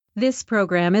This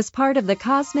program is part of the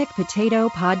Cosmic Potato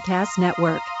Podcast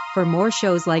Network. For more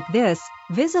shows like this,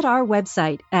 visit our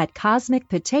website at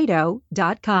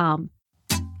cosmicpotato.com.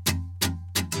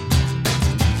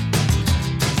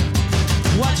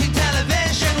 Watching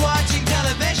television, watching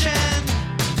television.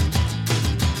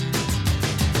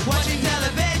 Watching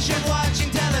television, watching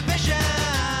television.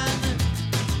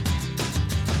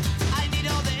 I need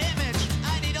all the image,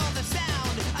 I need all the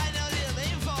sound. I know the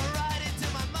info right into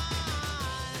my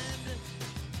mind.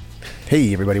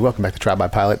 Hey everybody, welcome back to Trial by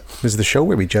Pilot. This is the show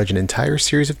where we judge an entire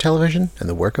series of television and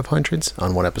the work of hundreds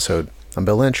on one episode. I'm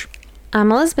Bill Lynch. I'm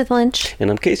Elizabeth Lynch. And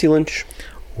I'm Casey Lynch.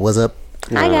 What's up?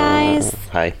 Hi, guys.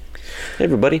 Hi. Hey,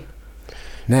 everybody.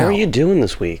 Now, How are you doing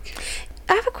this week?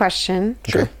 I have a question.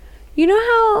 Sure. You know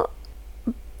how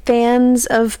fans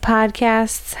of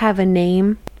podcasts have a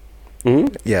name?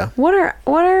 Yeah, What are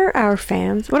our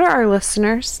fans? What are our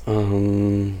listeners?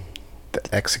 the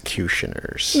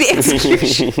executioners. The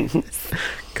execution.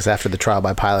 Because after the Trial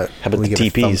by Pilot, How about we the give a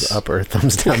TPs? thumbs up or a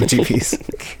thumbs down to TPs.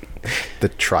 The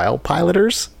Trial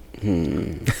Piloters?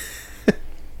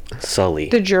 Sully.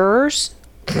 The jurors.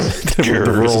 The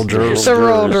rural jurors. The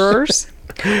rural jurors.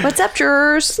 What's up,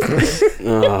 jurors?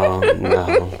 Oh,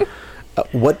 no.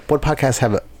 What podcasts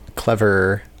have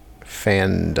clever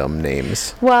fandom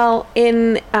names? Well,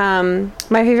 in My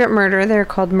Favorite Murder, they're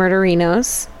called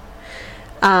Murderinos.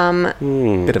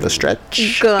 Bit of a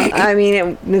stretch. I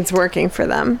mean, it's working for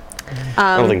them.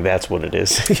 I don't think that's what it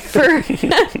is.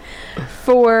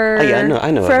 For Oh, yeah,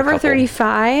 I know of a Forever couple.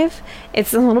 35,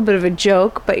 it's a little bit of a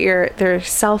joke, but they're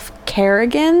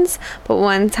self-carrigans. But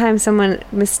one time someone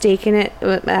mistook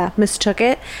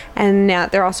it, and now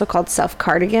they're also called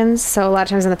self-cardigans. So a lot of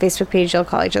times on the Facebook page, you'll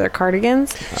call each other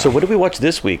cardigans. So what did we watch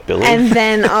this week, Billy? And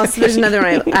then also there's another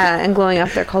one, and Glowing Up,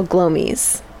 they're called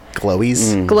Glomies.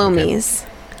 Glowies. Glomies.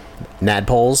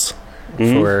 Nadpoles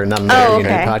for Not Another Oh,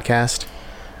 Unity okay. podcast.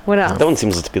 What else? That one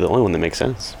seems to be the only one that makes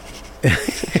sense.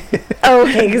 Oh,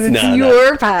 okay, because it's No, no.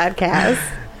 your podcast.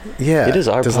 Yeah. It is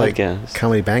our Does podcast. Like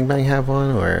Comedy Bang Bang have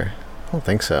one, or I don't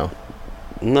think so.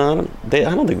 No, I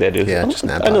don't think they do. Yeah, I just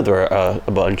know Napa. there are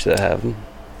a bunch that have them.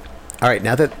 All right,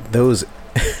 now that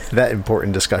that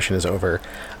important discussion is over,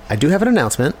 I do have an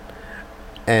announcement,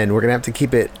 and we're gonna have to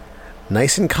keep it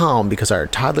nice and calm because our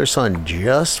toddler son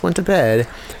just went to bed.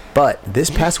 But this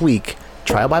past week,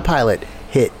 Trial by Pilot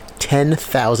hit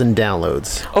 10,000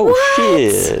 downloads. Oh, What?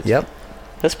 shit. Yep.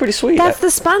 That's pretty sweet. That's the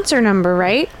sponsor number,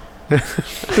 right?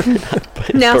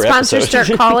 Now Per sponsors episode.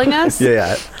 start calling us?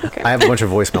 Yeah. I have a bunch of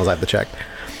voicemails I have to check.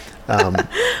 Wow,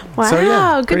 So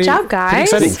yeah, good pretty- job, pretty guys.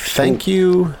 exciting. Thank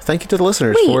you to the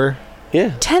listeners Wait. for.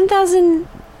 Yeah. 10,000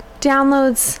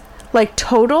 downloads, like,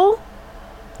 total?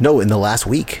 No, in the last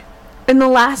week. In the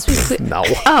last week? No.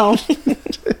 Oh,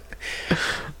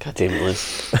 God damn it,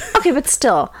 Liz. okay, but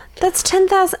still, that's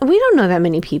 10,000. We don't know that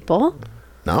many people.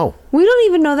 No. We don't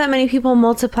even know that many people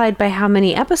multiplied by how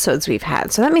many episodes we've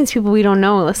had. So that means people we don't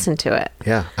know listen to it.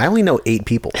 Yeah. I only know 8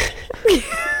 people.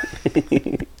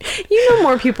 You know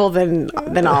more people than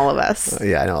all of us.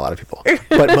 Yeah, I know a lot of people.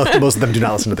 But most of them do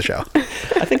not listen to the show.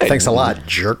 I think Thanks a lot,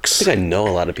 jerks. I think I know a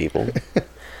lot of people.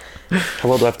 How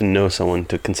well do I have to know someone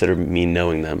to consider me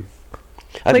knowing them?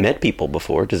 I've Like- met people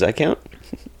before. Does that count?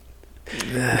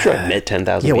 I'm sure I've met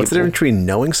 10,000 Yeah, people. what's the difference between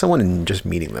knowing someone and just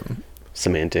meeting them?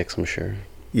 Semantics, I'm sure.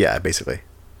 Yeah, basically.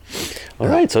 All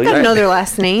right, so I don't yeah. know their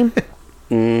last name.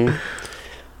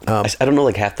 I don't know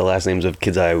like half the last names of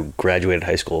kids I graduated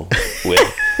high school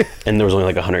with. And there was only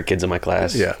like 100 kids in my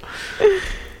class. Yeah.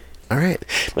 All right.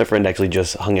 My friend actually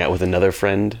just hung out with another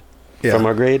friend Yeah. from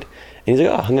our grade. And he's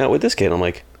like, oh, I hung out with this kid. I'm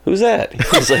like, who's that?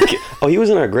 He was like, oh, he was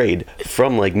in our grade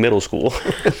from like middle school.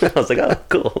 I was like, oh,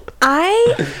 cool.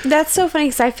 That's so funny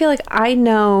because I feel like I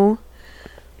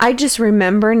just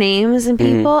remember names and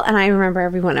people, and I remember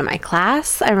everyone in my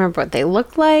class. I remember what they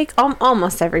looked like.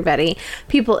 Almost everybody.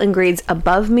 People in grades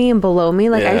above me and below me.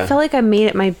 Like, I Yeah. felt like I made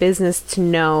it my business to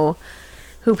know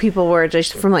who people were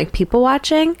just from, like, people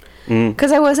watching.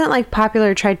 Because I wasn't, like,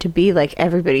 popular or tried to be, like,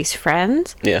 everybody's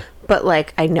friend. Yeah. But,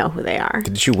 like, I know who they are.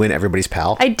 Did you win everybody's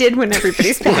pal? I did win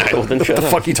everybody's back. Well, then What shut the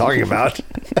up. fuck are you talking about?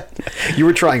 You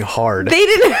were trying hard. They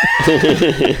didn't.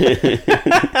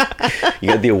 You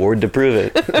got the award to prove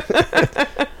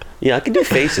it. Yeah, I can do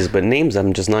faces, but names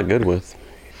I'm just not good with.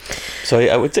 So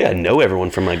I would say I know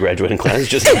everyone from my graduating class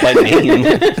just by name.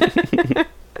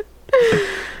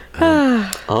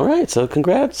 All right, so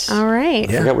congrats. All right.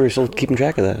 I forgot we were still keeping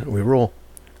track of that. We roll.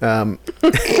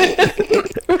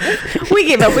 We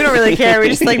gave up. We don't really care. We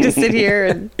just like to sit here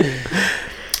and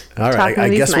All right. Talking I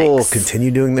to guess these we'll mics.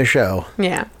 continue doing the show.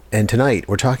 yeah. And tonight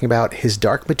we're talking about His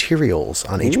Dark Materials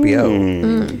on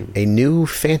HBO, a new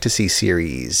fantasy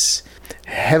series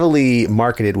heavily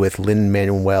marketed with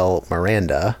Lin-Manuel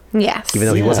Miranda, Yes. even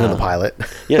though he wasn't in the Yeah. pilot.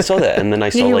 Yeah, I saw that, and then I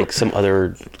saw You- like some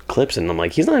other clips, and I'm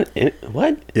like, he's not in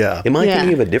what? Yeah. Am I Yeah.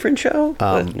 thinking of a different show?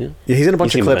 But, Yeah, he's in a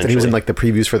bunch of You'll see him clips, and he was in eventually. like the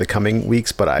previews for the coming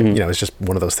weeks. But I, it's just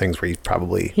one of those things where he's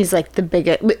probably He's like the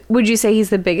biggest. Would you say he's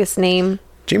the biggest name?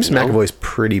 James No. McAvoy's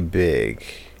pretty big,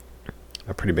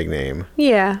 a pretty big name.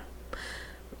 Yeah.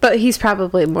 But he's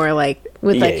probably more like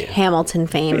with Yeah, like yeah. Hamilton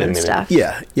fame Wait a and minute. stuff.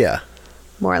 Yeah,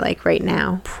 More like right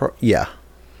now. yeah.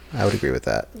 I would agree with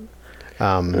that.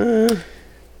 No,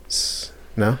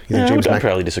 you think Yeah, James I'd Mc?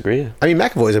 probably disagree. I mean,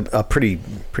 McAvoy's a pretty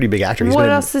big actor. What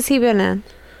else has he been in?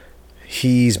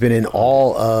 He's been in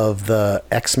all of the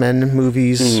X-Men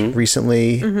movies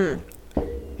recently.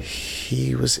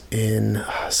 He was in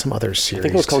some other series. I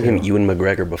think I was calling him Ewan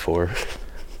McGregor before.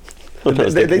 They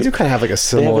do kind of have like a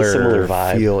similar, similar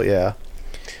vibe. feel, yeah.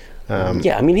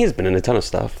 Yeah, I mean, he's been in a ton of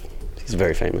stuff. He's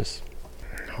very famous.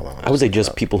 Hold on, I would say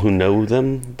just people who know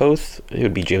them both. It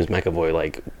would be James McAvoy,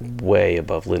 like way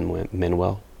above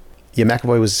Lin-Manuel. Yeah,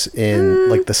 McAvoy was in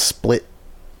like the Split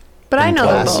But I and know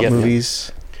them Glass both. Yeah.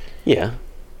 movies. Yeah,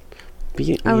 but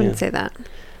I wouldn't say that.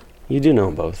 you do know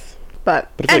them both. But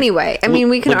But it's like- anyway, I mean,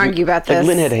 we can like- argue about like this.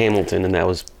 Lynn had Hamilton, and that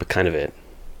was kind of it,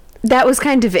 That was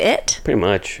kind of it. pretty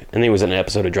much. And then he was in an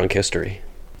episode of Drunk History.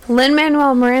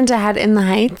 Lin-Manuel Miranda had In the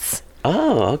Heights.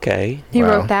 Oh, okay. He Wow.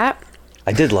 wrote that.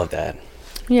 I did love that.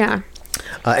 Yeah.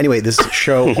 Anyway, this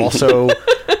show also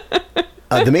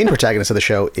the main protagonist of the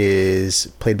show is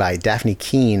played by Daphne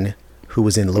Keane, who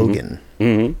was in Logan.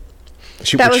 Mm-hmm.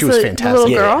 She That was was the fantastic. little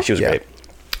Yeah, girl? she was Yeah. great.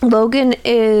 Logan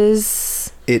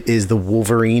is. It is the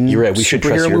Wolverine. You're right. We should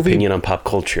trust superhero your movie, opinion on pop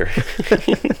culture.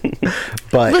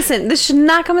 but Listen, this should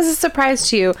not come as a surprise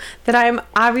to you that I'm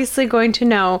obviously going to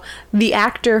know the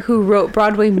actor who wrote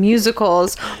Broadway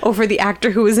musicals over the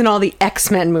actor who was in all the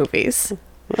X-Men movies.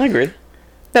 I agree.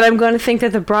 That I'm going to think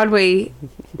that the Broadway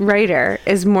writer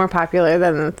is more popular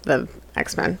than the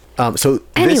X-Men. so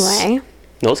Anyway,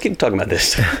 No, let's keep talking about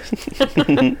this.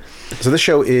 this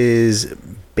show is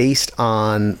based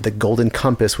on the Golden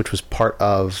Compass, which was part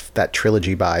of that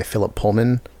trilogy by Philip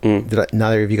Pullman.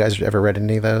 Neither of you guys ever read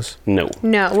any of those? No,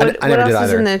 no. I What never did else is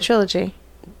either. in the trilogy?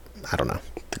 I don't know.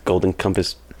 the Golden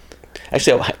Compass.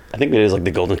 Actually, I think it is like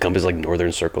the Golden Compass, like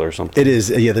Northern Circle or something. It is.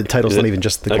 Yeah, the title's Is not it? even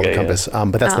just the Golden Okay, yeah. Compass,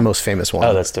 but that's the most famous one.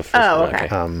 Oh, that's the first Oh, one. okay.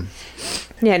 Okay.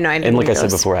 Yeah, no, I didn't. And like I read said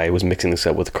those. before, I was mixing this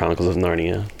up with Chronicles of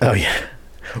Narnia. Oh yeah,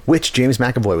 which James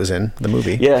McAvoy was in the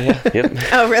movie. Yeah, yep.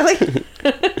 Oh, really?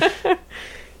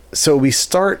 So we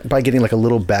start by getting like a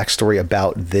little backstory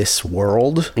about this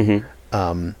world.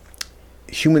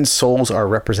 Human souls are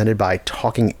represented by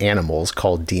talking animals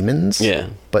called demons. Yeah.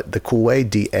 But the cool way,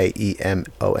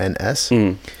 Daemons.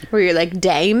 Where you're like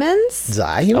Daemons?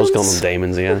 I was calling them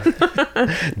Daemons, yeah.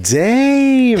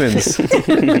 Daemons.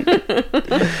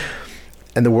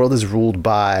 And the world is ruled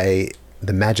by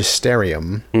the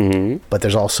Magisterium. But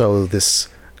there's also this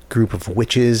group of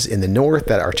witches in the north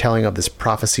that are telling of this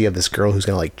prophecy of this girl who's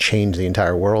going to like change the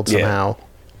entire world Yeah.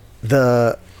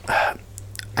 somehow.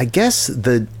 I guess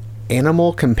the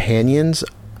animal companions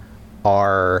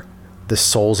are the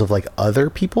souls of like other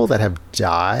people that have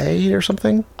died or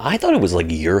something. I thought it was like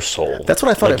your soul. That's what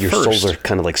I thought like at your first. souls are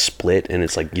kind of like split, and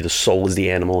it's like the soul is the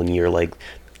animal, and you're like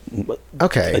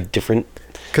Okay. a different.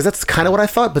 Because that's kind of what I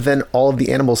thought, but then all of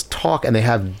the animals talk and they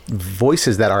have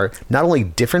voices that are not only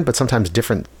different, but sometimes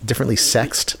differently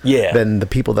sexed Yeah. than the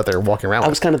people that they're walking around I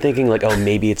with. was kind of thinking like, oh,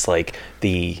 maybe it's like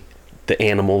the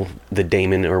animal, the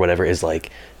daemon or whatever, is like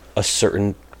a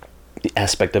certain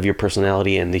aspect of your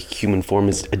personality, and the human form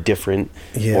is a different,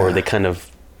 Yeah. or they kind of,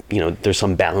 there's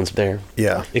some balance there.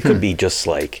 Yeah. It could be just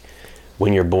like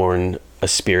when you're born, a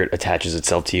spirit attaches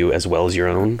itself to you as well as your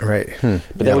own. Right.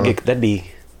 But that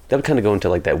would kind of go into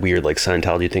like that weird like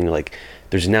Scientology thing, like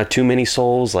there's now too many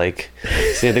souls, like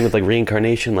same thing with like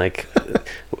reincarnation, like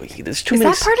there's too Is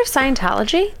many. that part of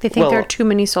Scientology? They think there are too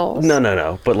many souls.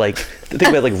 No. But like the thing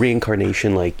about like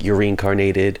reincarnation, like you're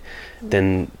reincarnated,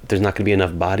 then there's not going to be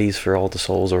enough bodies for all the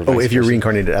souls. Or Oh, vice if you're versa.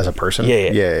 reincarnated as a person?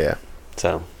 Yeah. Yeah.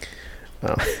 So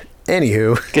Oh.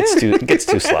 Anywho. it gets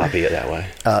too sloppy that way.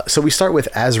 So we start with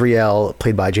Azrael,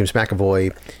 played by James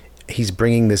McAvoy. He's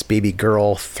bringing this baby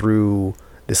girl through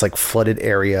this like flooded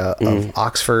area of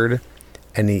Oxford,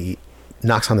 and he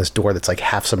knocks on this door that's like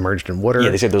half submerged in water. Yeah,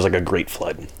 they said there's like a great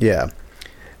flood. Yeah.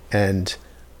 And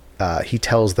he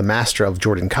tells the master of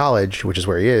Jordan College, which is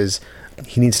where he is,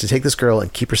 he needs to take this girl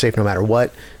and keep her safe no matter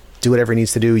what, do whatever he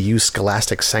needs to do, use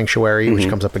Scholastic Sanctuary, which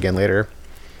comes up again later.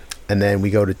 And then we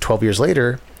go to 12 years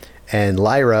later, and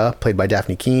Lyra, played by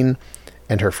Daphne Keane,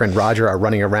 and her friend Roger are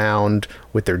running around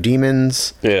with their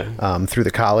demons through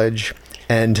the college.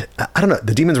 And I don't know,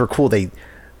 the demons were cool. They're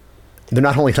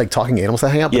not only like talking animals that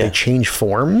hang out, but they change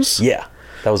forms. Yeah,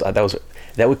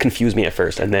 that would confuse me at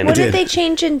first, and then What did they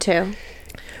change into?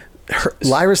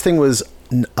 Lyra's thing was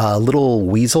a little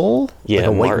weasel, like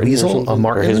a white Martin or weasel, a something?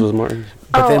 Martin. Or his was Martin.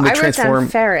 But then I would wrote transform. down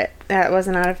ferret. That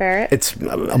wasn't a ferret. It's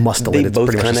a mustelid. They It's both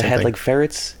pretty much kind the of same had thing. like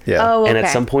ferrets. Yeah. Oh, And at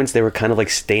okay. some points they were kind of like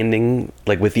standing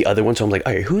like with the other one. So I'm like,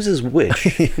 all right, whose is which?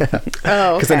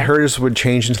 Oh, Because then okay. hers would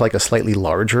change into like a slightly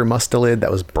larger mustelid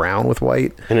that was brown with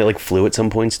white. And it like flew at some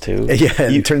points too. Yeah,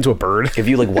 and You- it turned into a bird. if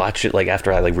you like watch it like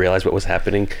after I like realized what was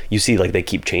happening, you see like they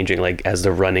keep changing like as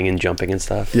they're running and jumping and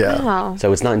stuff. Yeah. Oh.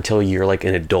 So it's not until you're like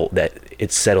an adult that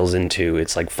it settles into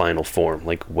its like final form,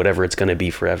 like whatever it's gonna be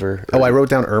forever. Oh, I wrote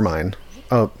down Ermine.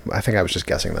 Oh, I think I was just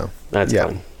guessing though. That's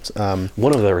yeah. fine.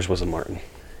 One of theirs was a Martin.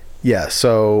 Yeah.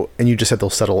 So, and you just said they'll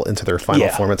settle into their final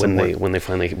form at some point. when they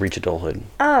finally reach adulthood.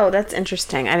 Oh, that's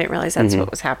interesting. I didn't realize that's what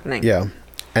was happening. Yeah.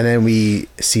 And then we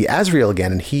see Azrael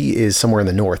again, and he is somewhere in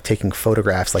the north taking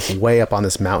photographs, like way up on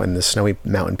this mountain, this snowy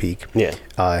mountain peak.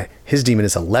 Yeah. His demon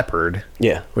is a leopard.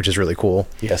 Yeah. Which is really cool.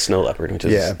 Yeah, snow leopard, which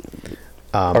is Yeah.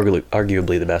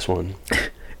 arguably the best one.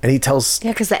 And he tells.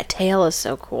 Yeah, because that tail is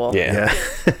so cool. Yeah.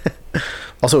 Yeah.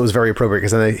 Also, it was very appropriate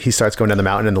because then he starts going down the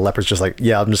mountain, and the leopard's just like,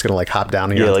 "Yeah, I'm just gonna like hop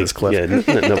down here onto like this cliff."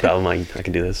 yeah, no problem. I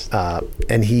can do this.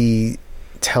 And he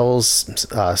tells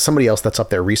somebody else that's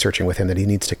up there researching with him that he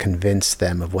needs to convince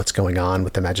them of what's going on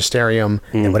with the magisterium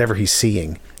and whatever he's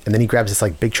seeing. And then he grabs this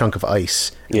like big chunk of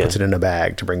ice and puts it in a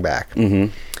bag to bring back.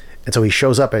 Mm-hmm. And so he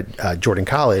shows up at Jordan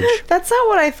College. That's not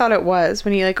what I thought it was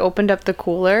when he like opened up the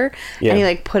cooler Yeah. and he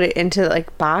like put it into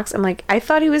like box. I'm like, I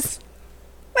thought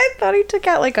he took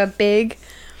out like a big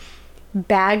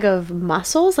bag of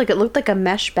mussels. Like it looked like a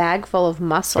mesh bag full of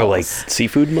mussels. Oh, like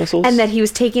seafood mussels? And that he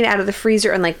was taking it out of the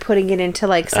freezer and like putting it into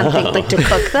like something like to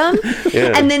cook them.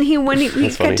 Yeah. And then when he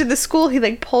That's got funny. to the school, he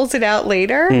like pulls it out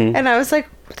later. And I was like,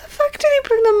 what the fuck did he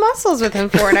bring the mussels with him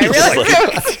for? And I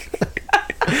realized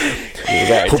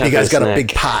Hope you guys got a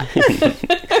big pot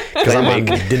because I'm on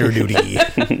dinner duty.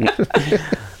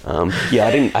 Yeah,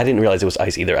 I didn't realize it was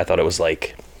ice either. I thought it was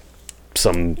like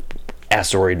some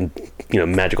asteroid,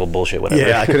 magical bullshit, whatever.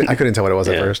 Yeah, I couldn't tell what it was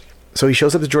at Yeah. first. So he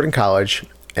shows up to Jordan College,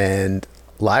 and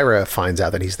Lyra finds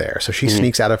out that he's there. So she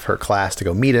sneaks out of her class to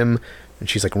go meet him, and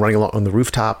she's like running along on the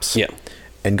rooftops. Yeah.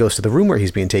 And goes to the room where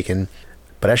he's being taken.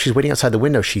 But as she's waiting outside the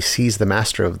window, she sees the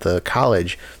master of the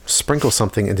college sprinkle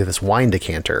something into this wine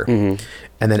decanter.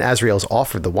 And then Azrael's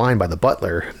offered the wine by the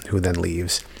butler, who then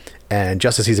leaves. And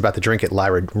just as he's about to drink it,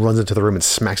 Lyra runs into the room and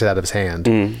smacks it out of his hand.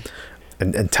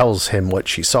 And tells him what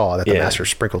she saw, that the Yeah. master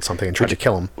sprinkled something and tried to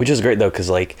kill him. Which is great though, because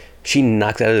like she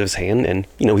knocks it out of his hand, and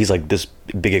he's like this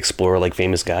big explorer, like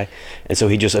famous guy, and so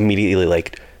he just immediately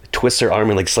like twists her arm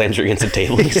and like slams her against the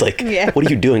table. He's like, Yeah. "What are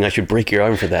you doing? I should break your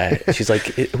arm for that." She's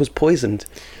like, "It was poisoned."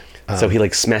 So he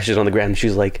like smashes it on the ground, and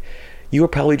she's like, "You were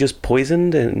probably just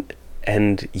poisoned,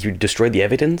 and you destroyed the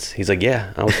evidence." He's like,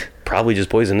 "Yeah, I was probably just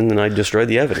poisoned, and then I destroyed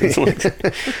the evidence."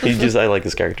 I like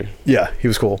this character. Yeah, he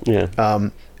was cool. Yeah.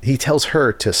 He tells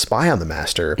her to spy on the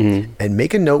master and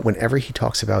make a note whenever he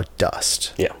talks about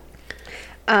dust. Yeah.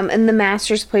 and the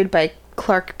master's played by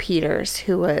Clark Peters,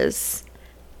 who was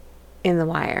in The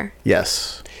Wire.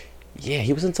 Yes. Yeah,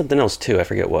 he was in something else too. I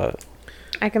forget what.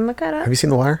 I can look that up. Have you seen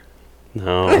The Wire?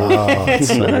 No.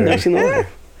 I've never seen The Wire.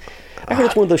 I heard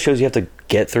it's one of those shows you have to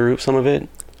get through some of it.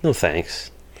 No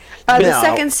thanks. The No.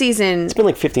 second season It's been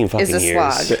like 15 fucking is a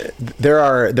years. slog. There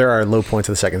are low points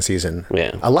of the second season.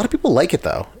 Yeah. A lot of people like it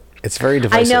though. It's very I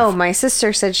divisive. know. My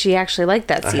sister said she actually liked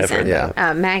that I have season. heard that.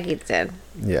 Yeah. Maggie did.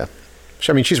 Yeah.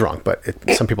 I mean, she's wrong, but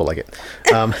some people like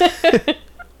it.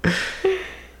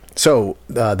 So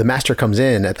the master comes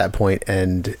in at that point,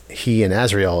 and he and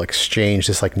Azrael exchange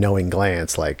this like knowing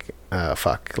glance, like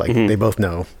fuck, like they both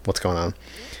know what's going on.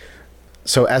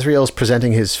 So Azrael's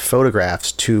presenting his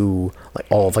photographs to like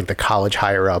all of like the college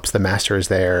higher ups. The master is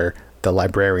there, the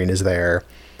librarian is there,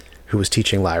 who was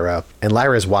teaching Lyra, and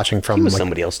Lyra is watching from He was like,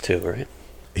 somebody else too, right?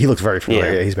 he looks very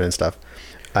familiar. Yeah. Yeah, he's been in stuff.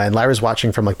 And Lyra's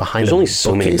watching from like behind. There's a only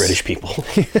so many bookcase. British people.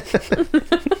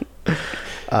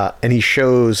 And he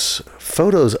shows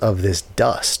photos of this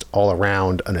dust all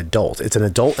around an adult. It's an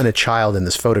adult and a child in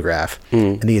this photograph,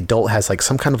 and the adult has like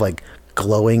some kind of like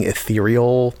glowing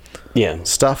ethereal Yeah.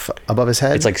 stuff above his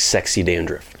head. It's like sexy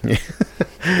dandruff.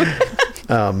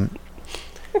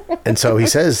 And so he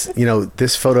says,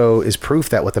 this photo is proof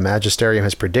that what the magisterium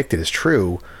has predicted is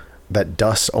true, that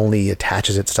dust only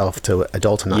attaches itself to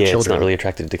adults and not Yeah, children. it's not really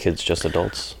attracted to kids, just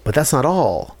adults. But that's not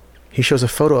all. He shows a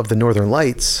photo of the Northern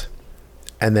Lights,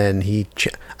 and then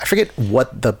I forget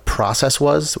what the process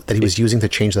was that he was using to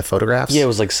change the photographs. Yeah, it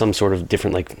was like some sort of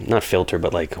different, like, not filter,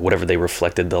 but like whatever they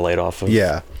reflected the light off of.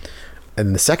 Yeah.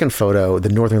 And the second photo, the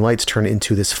northern lights turn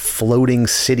into this floating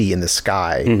city in the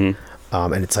sky.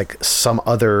 And it's like some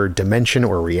other dimension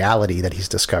or reality that he's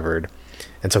discovered.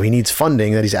 And so he needs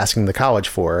funding that he's asking the college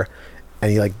for. And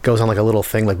he like goes on like a little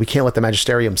thing, like, we can't let the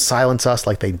magisterium silence us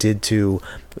like they did to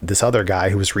this other guy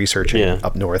who was researching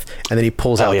up north. And then he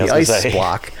pulls out yeah, the I was gonna ice say.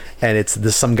 block, and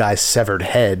it's some guy's severed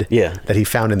head that he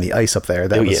found in the ice up there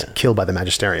that was killed by the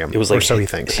magisterium. It was or like so he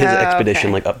thinks. his expedition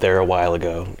okay. like up there a while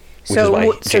ago. Which So, is why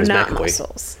so James not McAvoy.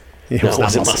 muscles. It No, was it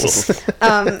not wasn't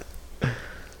muscles.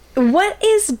 What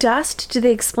is dust? Do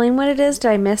they explain what it is?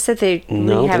 Did I miss it?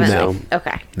 No, we haven't. no.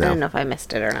 Okay. No. I don't know if I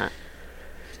missed it or not.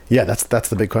 Yeah, that's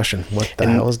the big question. What the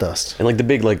hell is dust? And like the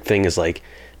big like thing is like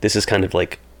this is kind of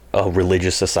like a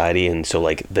religious society, and so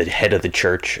like the head of the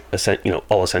church,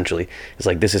 all essentially is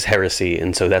like, this is heresy,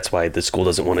 and so that's why the school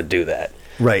doesn't want to do that.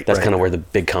 Right. That's right. kind of where the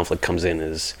big conflict comes in.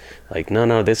 Is like,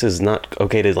 no, this is not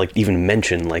okay to like even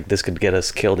mention. Like this could get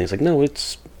us killed. And he's like, no,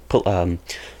 it's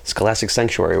Scholastic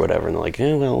Sanctuary or whatever. And they're like,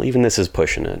 well, even this is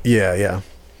pushing it. Yeah.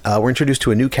 We're introduced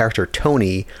to a new character,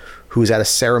 Tony, who's at a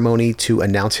ceremony to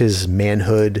announce his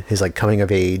manhood, his like coming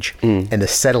of age, and the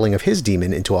settling of his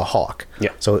demon into a hawk. Yeah.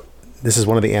 So this is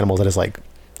one of the animals that is like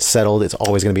settled. It's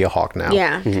always going to be a hawk now.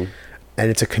 Yeah. And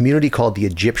it's a community called the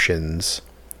Egyptians.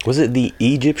 Was it the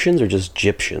Egyptians or just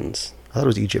Gyptians? I thought it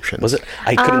was Egyptians. Was it?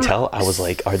 I couldn't tell. I was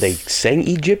like, are they saying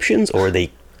Egyptians or are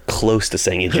they close to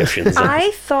saying Egyptians?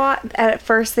 I thought at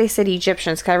first they said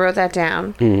Egyptians, because I wrote that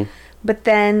down. But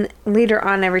then later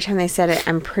on, every time they said it,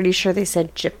 I'm pretty sure they said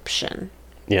Egyptian.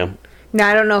 Yeah. Now,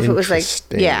 I don't know if it was like,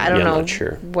 Interesting. yeah, I don't Yeah, I'm know not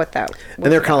sure. what that was.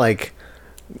 And they're kind of like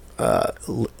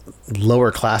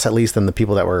lower class, at least, than the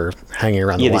people that were hanging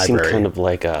around Yeah, the they seem library. kind of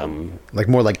like like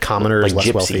more like commoners, like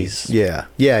less gypsies. wealthy. Yeah.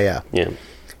 Yeah.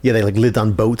 Yeah, they like lived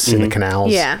on boats in the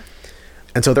canals. Yeah.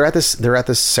 And so they're at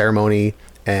this ceremony,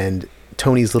 and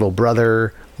Tony's little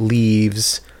brother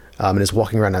leaves and is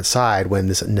walking around outside when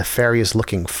this nefarious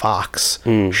looking fox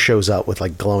shows up with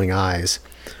like glowing eyes,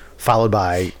 followed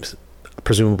by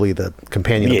presumably the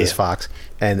companion of this fox,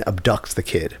 and abducts the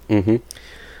kid.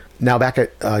 Now back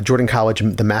at Jordan College,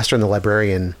 the master and the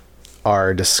librarian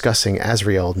are discussing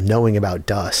Azrael knowing about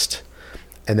dust,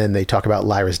 and then they talk about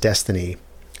Lyra's destiny.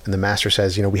 And the master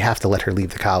says, we have to let her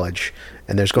leave the college,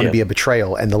 and there's going to be a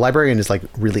betrayal. And the librarian is like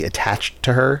really attached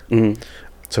to her,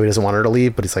 so he doesn't want her to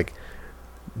leave. But it's like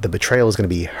the betrayal is going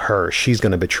to be her. She's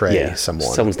going to betray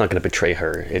someone. Someone's not going to betray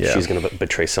her if she's going to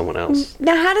betray someone else.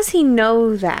 Now, how does he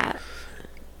know that?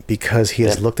 Because he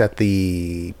has looked at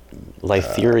the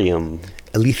Lytherium.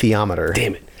 alethiometer.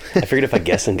 Damn it. I figured if I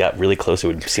guessed and got really close, it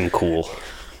would seem cool.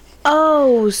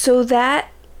 Oh, so that...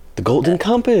 The Golden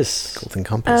Compass. Golden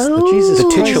compass. Oh. Jesus The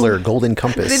Christ. titular golden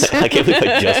compass. I can't believe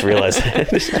I just realized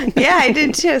that. Yeah, I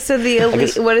did too. So the...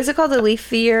 guess- what is it called? The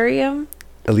Alethiometer?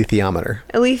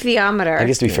 Alethiometer. I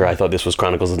guess to be fair, I thought this was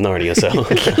Chronicles of Narnia, so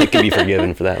I could be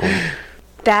forgiven for that one.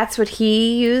 That's what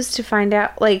he used to find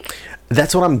out, like...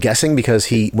 That's what I'm guessing, because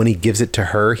when he gives it to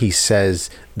her, he says,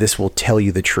 "This will tell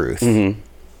you the truth."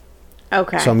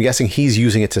 Okay. So I'm guessing he's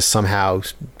using it to somehow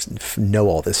know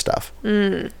all this stuff.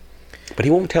 But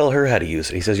he won't tell her how to use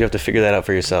it. He says you have to figure that out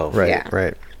for yourself. Right, Yeah.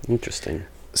 right. Interesting.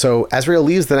 So Azrael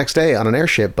leaves the next day on an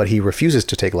airship, but he refuses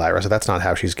to take Lyra, so that's not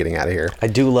how she's getting out of here. I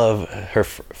do love her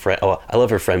friend. Oh, I love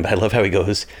her friend, but I love how he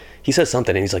goes. He says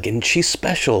something, and he's like, and she's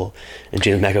special. And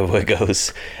James McAvoy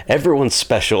goes, everyone's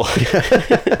special.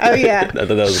 Oh, yeah. I thought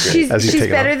that was great. As he's She's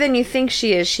taking better off. than you think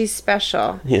she is. She's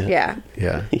special. Yeah. Yeah.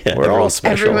 Yeah, Yeah, we're all everyone's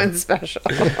special. Everyone's special.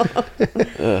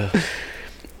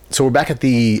 So we're back at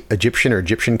the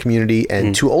Egyptian community,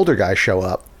 and two older guys show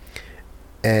up,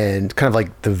 and kind of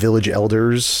like the village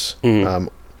elders, and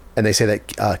they say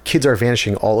that kids are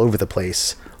vanishing all over the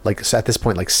place. Like, so at this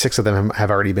point, like 6 of them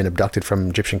have already been abducted from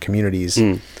Egyptian communities,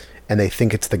 and they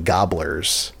think it's the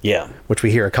gobblers. Yeah. Which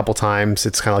we hear a couple times.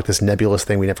 It's kind of like this nebulous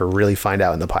thing we never really find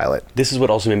out in the pilot. This is what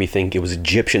also made me think it was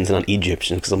Egyptians and not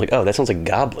Egyptians, because I'm like, oh, that sounds like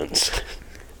goblins.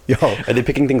 Yo. Are they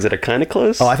picking things that are kind of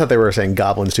close? Oh, I thought they were saying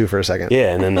goblins too for a second.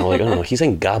 Yeah, and then they're like, oh, no, he's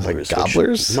saying gobblers. which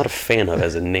gobblers? I'm not a fan of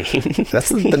as a name. That's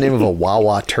the name of a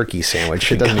Wawa turkey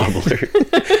sandwich. It doesn't even... Gobbler.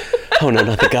 Oh, no,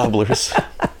 not the gobblers.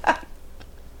 Have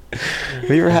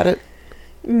you ever had it?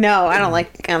 No, I don't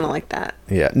like that.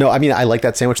 Yeah. No, I mean, I like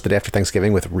that sandwich the day after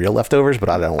Thanksgiving with real leftovers, but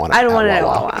I don't want it. I don't want it at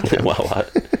Wawa. Wawa. Wawa.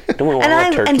 Don't want And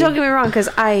Wawa turkey. and don't get me wrong, because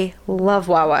I love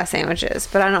Wawa sandwiches,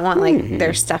 but I don't want like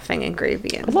their stuffing and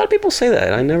gravy A in. lot of people say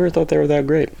that. I never thought they were that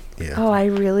great. Yeah. Oh, I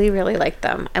really, really like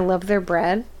them. I love their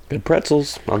bread. Good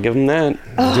pretzels. I'll give them that.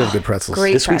 They do have good pretzels.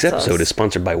 great. This week's pretzels. episode is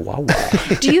sponsored by Wawa.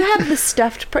 Do you have the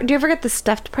stuffed? Do you ever get the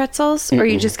stuffed pretzels, or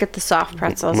you just get the soft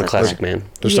pretzels? I'm a at classic the- man.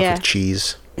 There's stuff Yeah. with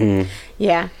cheese,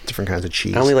 Yeah. different kinds of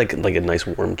cheese. I only like a nice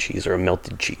warm cheese or a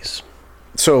melted cheese.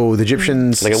 So the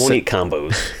Egyptians... Like I won't eat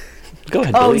combos. Go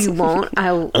ahead, Oh, Billy. you won't?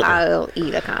 I'll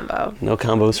eat a combo. No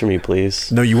combos for me, please.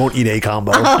 No, you won't eat a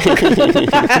combo.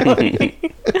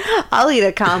 I'll eat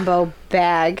a combo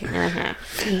bag and a half.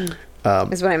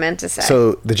 Is what I meant to say.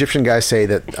 So the Egyptian guys say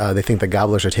that they think the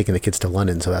gobblers are taking the kids to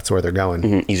London, so that's where they're going.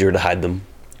 Mm, easier to hide them.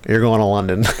 You're going to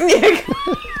London.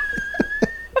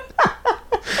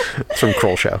 It's from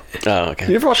Kroll Show. Oh, okay.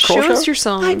 You ever watch Kroll show Show? us your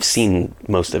song. I've seen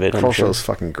most of it. I'm Kroll sure. Show's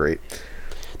fucking great.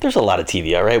 There's a lot of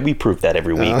TV, all right? We prove that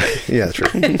every week. Yeah, that's true.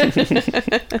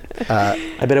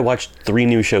 I bet I watched 3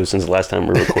 new shows since the last time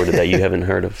we recorded that you haven't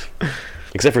heard of.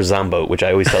 Except for Zomboat, which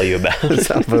I always tell you about.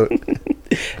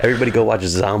 Everybody go watch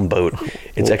Zomboat.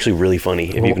 It's actually really funny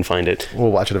if you can find it.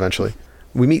 We'll watch it eventually.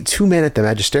 We meet 2 men at the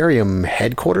Magisterium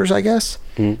headquarters, I guess,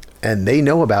 and they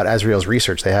know about Azrael's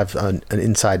research. They have an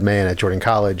inside man at Jordan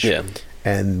College, Yeah.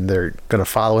 and they're going to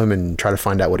follow him and try to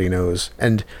find out what he knows.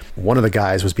 And one of the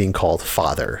guys was being called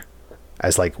Father,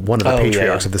 as like one of the Oh,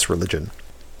 patriarchs yeah. of this religion.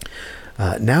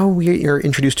 Now we are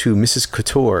introduced to Mrs.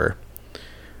 Couture,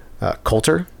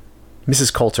 Coulter,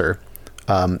 Mrs. Coulter,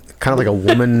 kind of like a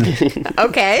woman.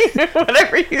 Okay,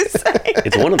 whatever you say.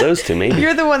 It's one of those two, maybe.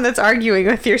 You're the one that's arguing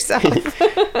with yourself.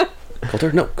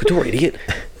 Coulter? No, Couture, idiot.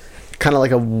 Kind of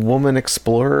like a woman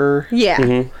explorer.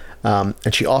 Yeah. And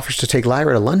she offers to take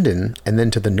Lyra to London and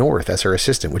then to the north as her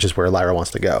assistant, which is where Lyra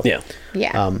wants to go. Yeah.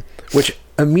 Yeah. Which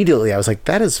immediately I was like,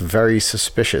 that is very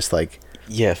suspicious. Like,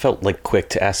 Yeah, it felt like quick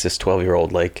to ask this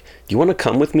 12-year-old, like, do you want to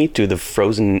come with me to the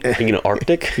frozen,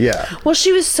 Arctic? yeah. Well,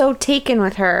 she was so taken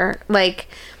with her, like,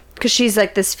 because she's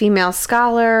like this female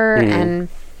scholar, and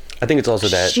I think it's also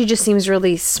that. she just seems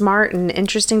really smart and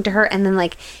interesting to her, and then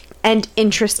like, and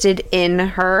interested in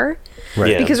her.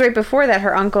 Right. Yeah. Because right before that,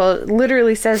 her uncle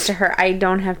literally says to her, "I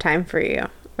don't have time for you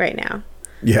right now.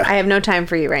 Yeah. I have no time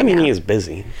for you right I mean, now." he is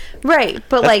busy. Right,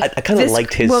 but like, I kind of this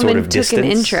liked his woman sort of took distance.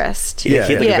 an interest. Yeah,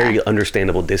 he had like Yeah. a very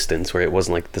understandable distance where it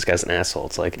wasn't like this guy's an asshole.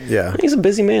 It's like, Yeah. he's a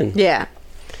busy man. Yeah.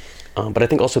 But I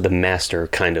think also the master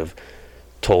kind of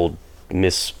told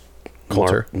Miss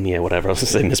Coulter? Yeah, whatever. I was going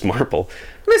to say Miss Marple.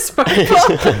 Miss Marple.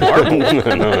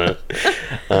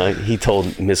 no. He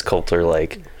told Miss Coulter,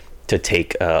 like, to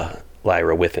take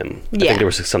Lyra with him. I Yeah. think there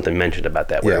was something mentioned about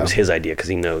that where Yeah. it was his idea because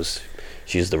he knows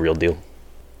she's the real deal.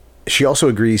 She also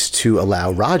agrees to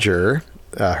allow Roger,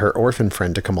 her orphan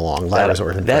friend, to come along. Lyra's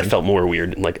orphan That friend. felt more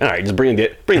weird. Like, all right, just bring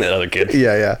that other kid.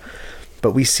 Yeah, yeah.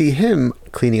 But we see him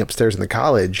cleaning upstairs in the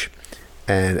college,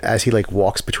 and as he like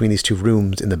walks between these 2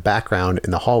 rooms, in the background in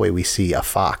the hallway we see a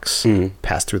fox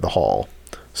pass through the hall.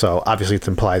 So obviously it's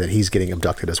implied that he's getting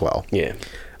abducted as well. Yeah.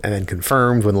 And then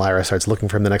confirmed when Lyra starts looking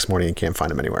for him the next morning and can't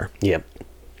find him anywhere. Yep.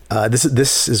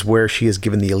 This is where she is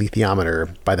given the alethiometer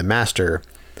by the master.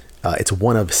 It's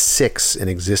one of 6 in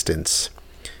existence.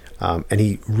 And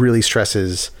he really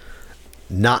stresses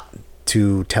not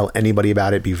to tell anybody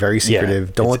about it. Be very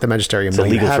secretive. Don't let the magisterium It's know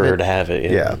you illegal have for it. her to have it.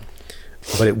 Yeah.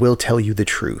 But it will tell you the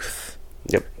truth.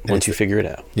 Yep. Once you figure it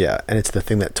out. Yeah. And it's the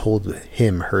thing that told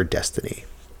him her destiny.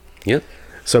 Yep.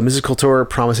 So Mrs. Coulter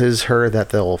promises her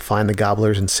that they'll find the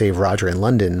gobblers and save Roger in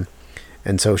London.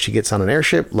 And so she gets on an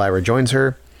airship. Lyra joins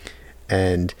her.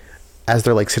 And as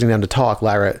they're like sitting down to talk,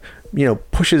 Lyra,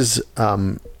 pushes,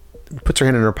 puts her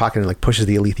hand in her pocket and like pushes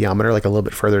the alethiometer like a little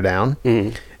bit further down.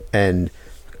 And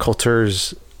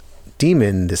Coulter's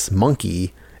demon, this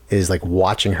monkey, is like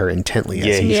watching her intently. Yeah,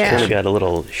 as he's Yeah. kind of got a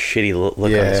little shitty look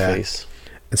on his Yeah. face.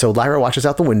 And so Lyra watches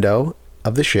out the window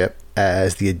of the ship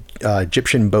as the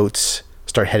Egyptian boats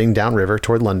start heading downriver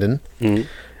toward London.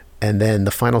 And then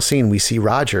the final scene, we see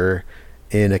Roger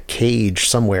in a cage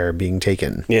somewhere being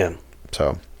taken. Yeah.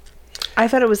 So I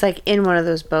thought it was like in one of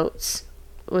those boats.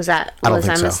 Was I don't I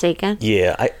think so. mistaken?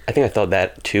 Yeah, I think I thought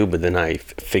that too, but then I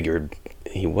figured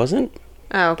he wasn't.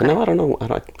 Oh, But okay. no, I don't know.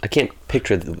 I can't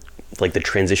picture the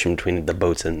transition between the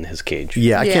boats and his cage.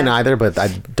 yeah, I can't Yeah. either, but I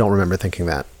don't remember thinking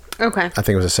that. Okay. I think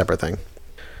it was a separate thing.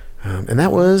 And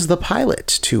that was the pilot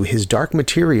to His Dark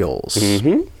Materials.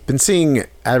 Been seeing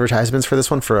advertisements for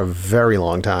this one for a very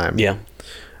long time. Yeah.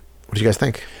 What do you guys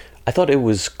think? I thought it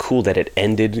was cool that it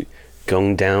ended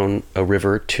going down a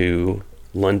river to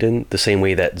London the same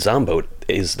way that Zomboat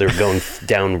is. They're going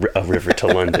down a river to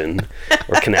London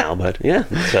or canal. But yeah,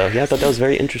 so yeah, I thought that was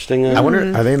very interesting. I wonder,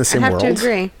 are they in the I same have world? to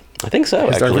agree. I think so.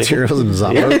 His Dark Actually, Materials and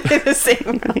Zombo? The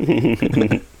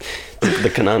same. the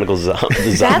canonical the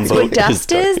That's Zomboat what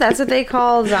dust is? That's what they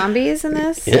call zombies in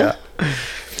this? Yeah.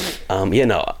 Yeah,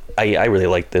 no, I really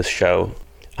liked this show.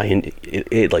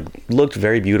 It like looked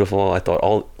very beautiful. I thought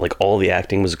all the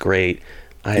acting was great.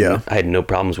 I had no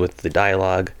problems with the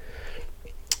dialogue.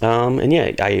 And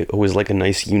yeah, I always like a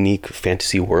nice, unique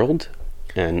fantasy world.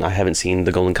 And I haven't seen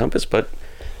The Golden Compass, but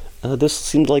this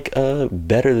seemed like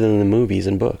better than the movies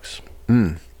and books.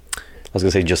 I was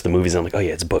gonna say just the movies, and I'm like, oh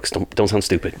yeah, it's books. Don't sound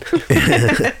stupid.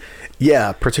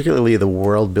 Yeah, particularly the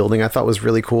world building I thought was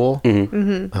really cool.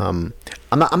 I'm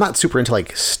not super into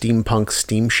like steampunk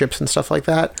steamships and stuff like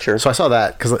that. Sure. So I saw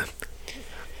that because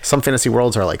some fantasy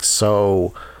worlds are like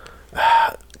so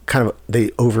kind of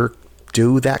they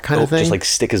overdo that kind of thing. Just like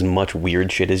stick as much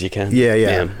weird shit as you can.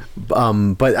 Yeah.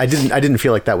 But I didn't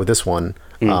feel like that with this one.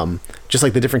 Just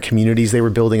like the different communities they were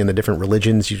building and the different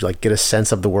religions, you like get a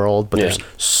sense of the world, but there's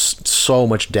so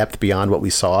much depth beyond what we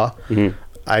saw.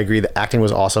 I agree. The acting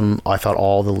was awesome. I thought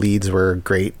all the leads were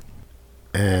great.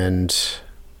 And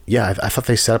yeah, I thought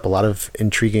they set up a lot of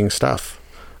intriguing stuff.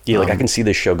 Yeah, like I can see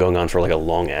this show going on for like a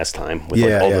long ass time with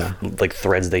like all the like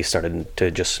threads they started to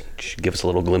just give us a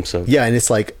little glimpse of. Yeah, and it's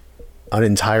like an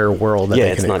entire world that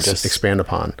they it's can not just expand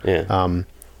upon. Yeah. And,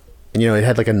 you know, it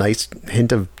had like a nice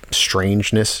hint of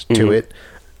strangeness to it.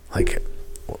 Like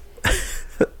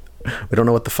we don't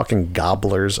know what the fucking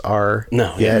gobblers are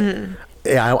yet.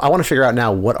 Yeah, I want to figure out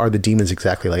now, what are the demons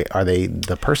exactly? Like, are they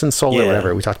the person's soul or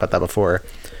whatever? We talked about that before.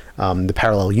 The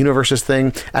parallel universes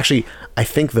thing. Actually, I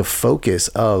think the focus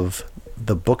of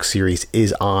the book series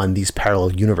is on these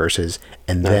parallel universes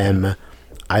and them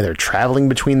either traveling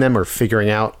between them or figuring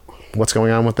out what's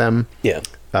going on with them. Yeah.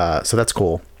 So that's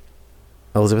cool.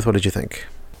 Elizabeth, what did you think?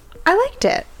 I liked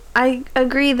it. I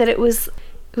agree that it was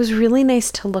really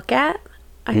nice to look at.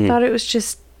 I thought it was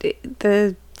just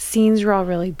the scenes were all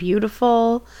really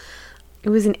beautiful. It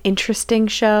was an interesting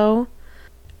show.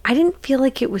 I didn't feel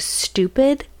like it was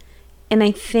stupid. And I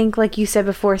think, like you said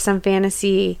before, some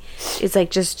fantasy is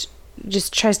like just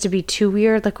tries to be too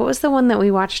weird. Like, what was the one that we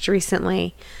watched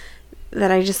recently that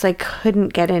I just like couldn't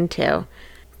get into?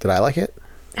 Did I like it?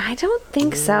 I don't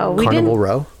think so. Carnival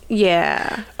Row?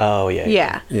 Yeah. Oh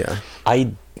yeah. Yeah.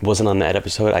 I wasn't on that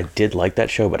episode. I did like that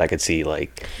show, but I could see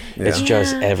like it's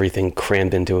just everything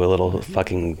crammed into a little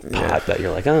fucking pot that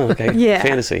you're like, oh okay,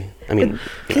 fantasy. I mean,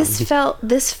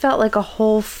 this felt like a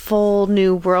whole full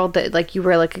new world that like you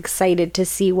were like excited to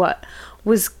see what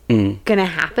was gonna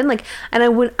happen. Like, and I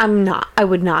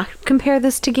would not compare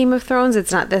this to Game of Thrones.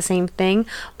 It's not the same thing,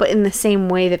 but in the same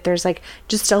way that there's like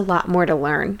just a lot more to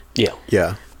learn.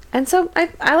 Yeah. And so I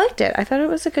liked it. I thought it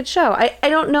was a good show. I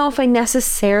don't know if I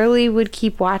necessarily would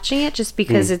keep watching it just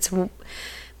because it's...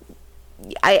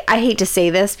 I hate to say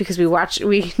this because we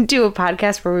do a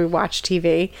podcast where we watch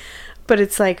TV, but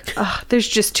it's like, there's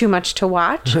just too much to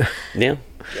watch. Yeah.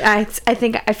 I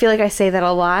feel like I say that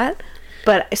a lot,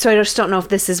 but so I just don't know if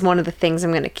this is one of the things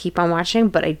I'm going to keep on watching,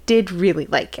 but I did really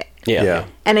like it. Yeah.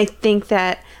 And I think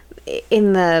that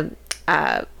in the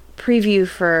preview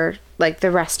for like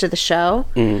the rest of the show,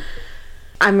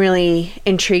 I'm really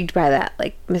intrigued by that.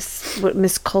 Like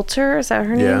Miss Coulter, is that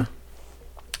her name? Yeah.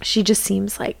 She just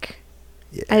seems like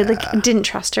I like didn't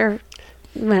trust her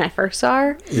when I first saw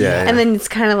her. Yeah. And then it's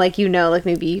kind of like, like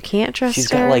maybe you can't trust her. She's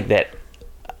got like that.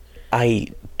 I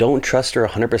don't trust her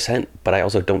 100%, but I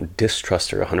also don't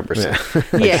distrust her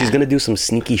 100%. Like she's gonna do some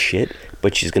sneaky shit,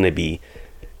 but she's gonna be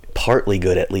partly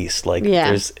good at least. Like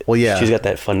she's got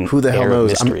that fun. Who the hell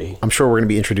knows? Mystery. I'm sure we're going to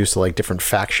be introduced to like different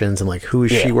factions and like who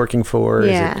is she working for?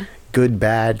 Is it good,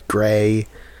 bad, gray?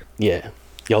 Yeah.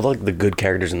 All like the good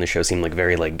characters in the show seem like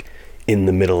very like in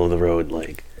the middle of the road.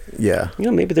 Like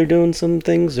maybe they're doing some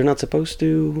things they're not supposed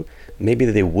to. Maybe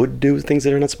they would do things that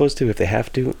they're not supposed to if they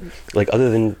have to. Like other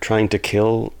than trying to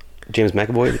kill James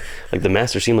McAvoy, like the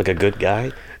Master seemed like a good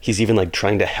guy. He's even like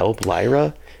trying to help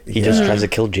Lyra. He just tries to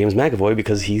kill James McAvoy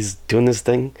because he's doing this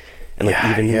thing. And like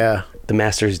the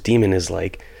Master's demon is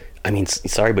like, I mean,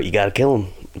 sorry, but you got to kill him,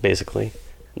 basically.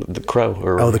 The Crow.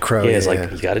 The Crow. Yeah, it's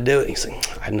like, you got to do it. He's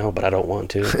like, I know, but I don't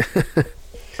want to.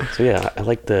 So yeah, I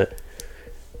like the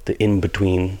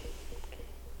in-between.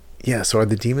 Yeah, so are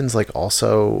the demons like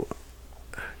also...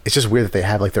 It's just weird that they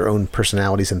have like their own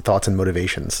personalities and thoughts and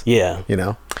motivations. Yeah. You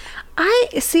know?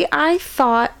 I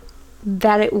thought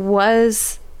that it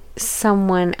was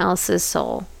someone else's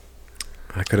soul.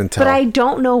 I couldn't tell. But I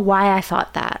don't know why I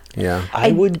thought that. Yeah.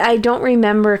 I don't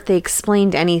remember if they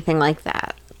explained anything like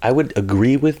that. I would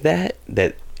agree with that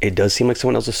it does seem like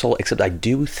someone else's soul, except I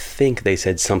do think they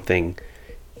said something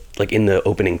like in the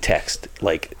opening text,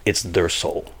 like it's their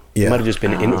soul. Yeah. It might have just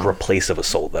been in replace of a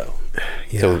soul though.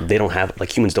 Yeah. So they don't have,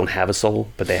 like humans don't have a soul,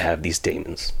 but they have these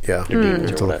demons. Yeah. They're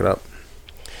demons To look it up.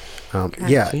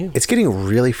 Yeah, See? it's getting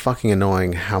really fucking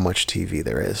annoying how much TV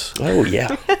there is. Oh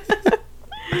yeah,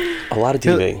 a lot of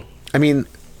TV. I mean,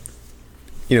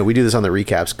 we do this on the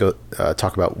recaps. Go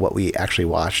talk about what we actually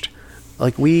watched.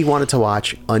 Like, we wanted to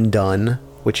watch Undone,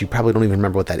 which you probably don't even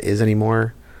remember what that is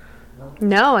anymore.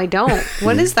 No, I don't.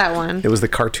 What is that one? It was the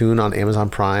cartoon on Amazon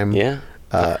Prime. Yeah,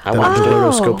 I The watched it.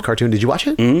 rotoscoped cartoon. Did you watch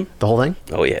it? Mm-hmm. The whole thing?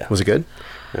 Oh yeah, Was it good?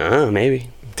 Maybe.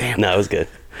 Damn. No, it was good.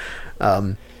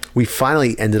 We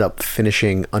finally ended up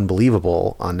finishing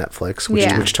Unbelievable on Netflix,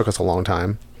 which took us a long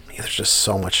time. Yeah, there's just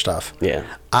so much stuff. Yeah.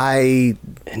 I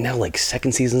And now, like,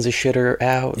 second seasons of shit are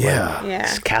out. Yeah. Like,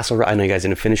 Yeah. Castle Rock. I know you guys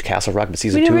didn't finish Castle Rock, but We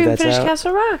season never 2 of even that's finished out.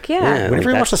 Castle Rock. Yeah. Yeah. we never like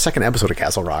even that- watched the second episode of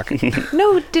Castle Rock.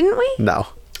 No, didn't we? No.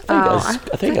 I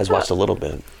think you guys watched a little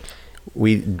bit.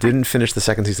 We didn't finish the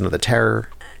second season of The Terror.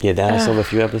 Yeah, that I still have a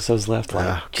few episodes left. Like,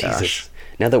 Oh, Jesus. gosh.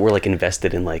 Now that we're, like,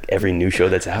 invested in, like, every new show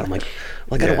that's out, I'm like,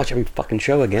 I gotta Yeah. watch every fucking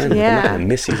show again. I'm Yeah. not gonna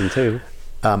miss season 2.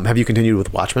 Have you continued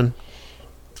with Watchmen?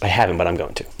 I haven't, but I'm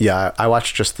going to. Yeah, I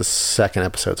watched just the second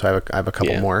episode, so I have a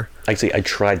couple Yeah. more. Actually, I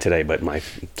tried today, but my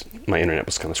internet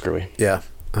was kind of screwy. Yeah.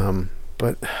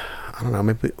 But I don't know.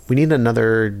 Maybe we need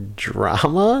another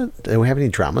drama. Do we have any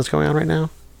dramas going on right now?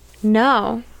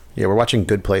 No. Yeah, we're watching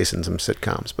Good Place and some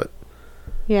sitcoms, but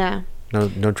Yeah.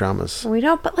 no dramas. We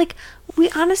don't, but like, we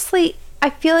honestly, I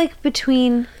feel like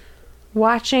between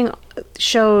watching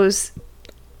shows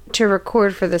to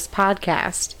record for this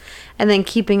podcast and then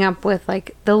keeping up with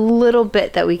like the little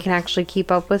bit that we can actually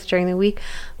keep up with during the week,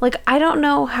 like, I don't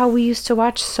know how we used to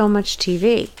watch so much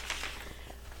TV.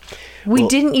 We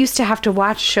didn't used to have to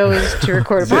watch shows to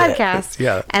record a podcast.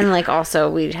 Yeah. And like, also,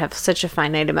 we'd have such a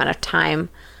finite amount of time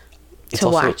to also-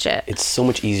 watch it. It's so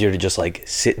much easier to just like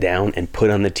sit down and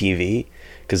put on the TV,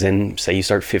 because then say you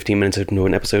start 15 minutes into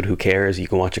an episode, who cares? You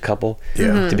can watch a couple. Yeah.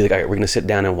 Mhm. To be like, all right, we're gonna sit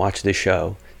down and watch this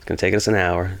show. It's gonna take us an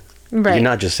hour. Right. You're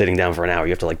not just sitting down for an hour.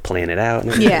 You have to like plan it out.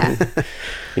 Yeah.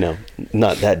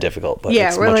 Not that difficult, but Yeah,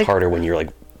 it's we're much like- harder when you're like,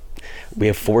 we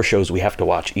have 4 shows we have to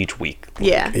watch each week.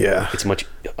 Yeah. Yeah. It's much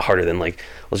harder than like,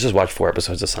 let's just watch 4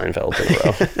 episodes of Seinfeld in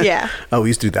a row. Yeah. Oh, we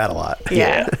used to do that a lot.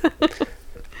 Yeah.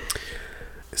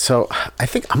 So I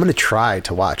think I'm gonna try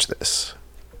to watch this.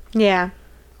 Yeah.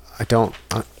 I don't.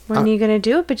 When are you gonna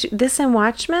do it? But this and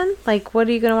Watchmen, like, what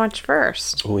are you gonna watch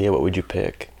first? Oh yeah, what would you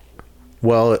pick?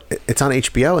 Well, it's on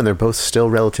HBO, and they're both still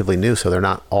relatively new, so they're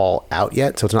not all out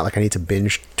yet. So it's not like I need to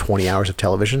binge 20 hours of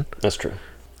television. That's true.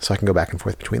 So I can go back and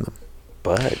forth between them.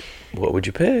 But what would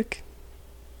you pick?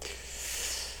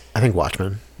 I think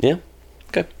Watchmen. Yeah.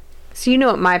 Okay. So you know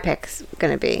what my pick's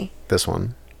gonna be? This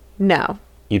one. No,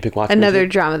 You'd pick Watchmen. another too?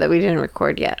 drama that we didn't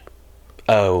record yet.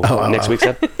 Next week's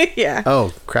up. Yeah.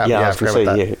 Oh crap! Yeah, Yeah, I I was gonna forgot say,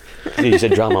 about that. yeah. You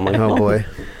said drama. I'm like, Oh boy.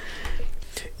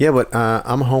 Yeah, but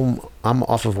I'm home. I'm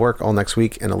off of work all next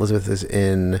week, and Elizabeth is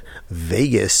in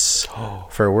Vegas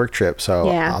for a work trip. So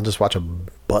Yeah. I'll just watch a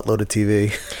buttload of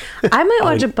TV. I might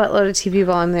watch a buttload of TV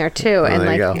while I'm there too, and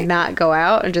there you like go. not go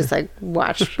out and just like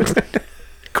watch,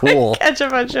 Cool, catch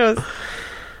up on shows.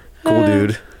 cool,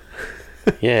 dude.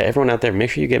 Yeah, everyone out there, make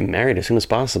sure you get married as soon as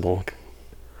possible.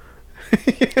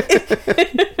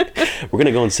 We're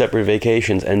gonna go on separate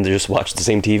vacations and just watch the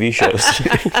same TV shows.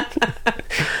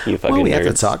 You fucking Well, we have to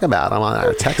nerds. talk about them on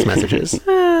our text messages.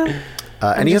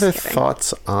 Any other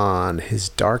thoughts on his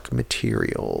Dark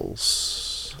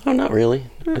Materials? Oh, not really.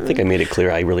 I think I made it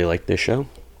clear I really like this show.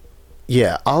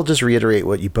 Yeah, I'll just reiterate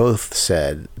what you both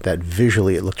said, that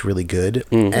visually it looked really good.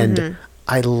 And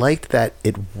I liked that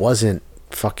it wasn't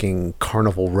fucking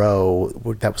Carnival Row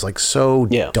that was like so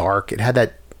Yeah. dark. It had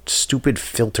that stupid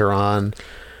filter on.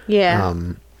 Yeah.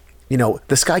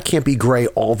 The sky can't be gray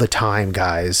all the time,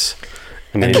 guys.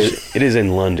 I mean, it is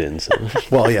in London. So.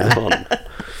 Well, yeah.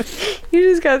 You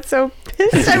just got so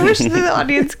pissed. I wish the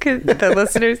audience the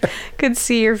listeners could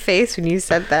see your face when you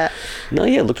said that. No,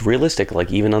 yeah, it looked realistic.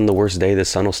 Like, even on the worst day, the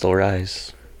sun will still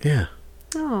rise. Yeah.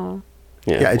 Oh,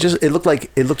 Yeah, it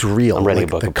looked real. I'm writing Like,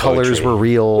 a book the of colors poetry. were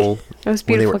real. it was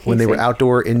When beautiful. they were Casey.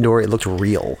 outdoor, indoor, it looked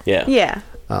real. Yeah. Yeah.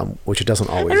 Which it doesn't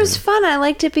always. It was in- fun. I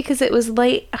liked it because it was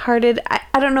lighthearted.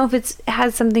 I don't know if it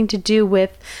has something to do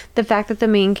with the fact that the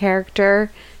main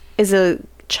character is a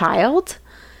child.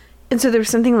 And so there was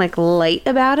something like light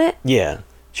about it. Yeah.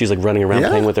 She's like running around Yeah.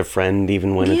 playing with her friend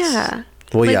even when Yeah.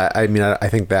 Well, Like- yeah. I mean, I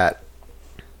think that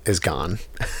is gone.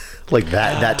 Like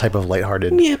that type of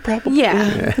lighthearted. Yeah, probably.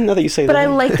 Yeah. Now that you say But that. I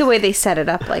like the way they set it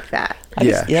up like that. I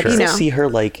just, Yeah, I sure. just You know. see her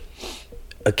like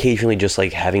occasionally just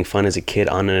like having fun as a kid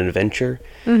on an adventure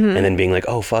and then being like,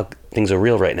 oh fuck, things are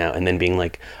real right now, and then being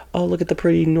like, oh, look at the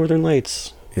pretty northern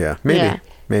lights. Yeah, maybe. Yeah.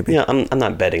 Maybe. Yeah, I'm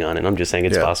not betting on it. I'm just saying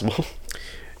it's Yeah. possible.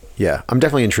 Yeah, I'm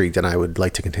definitely intrigued, and I would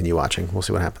like to continue watching. We'll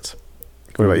see what happens.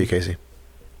 What about you, Casey?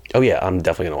 Oh yeah, I'm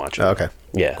definitely gonna watch it. Oh, okay.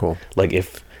 Yeah. Cool. Like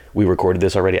if we recorded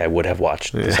this already, I would have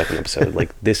watched the second episode. Like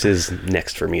this is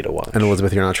next for me to watch. And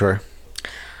Elizabeth, you're not sure?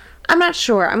 I'm not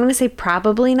sure. I'm gonna say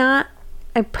probably not.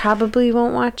 I probably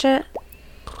won't watch it.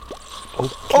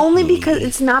 Only because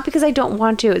it's not because I don't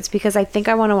want to. It's because I think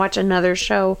I want to watch another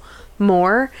show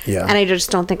more. Yeah. And I just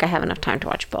don't think I have enough time to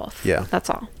watch both. Yeah. That's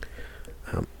all.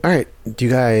 All right. Do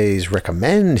you guys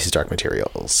recommend His Dark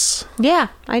Materials? Yeah,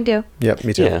 I do. Yep,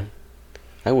 me too. Yeah.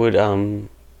 I would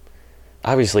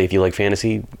obviously if you like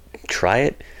fantasy, try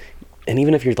it. And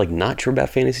even if you're like not sure about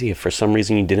fantasy, if for some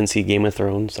reason you didn't see Game of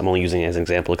Thrones, I'm only using it as an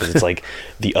example because it's like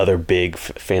the other big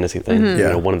fantasy thing, you Yeah.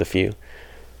 know, one of the few.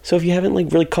 So if you haven't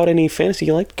like really caught any fantasy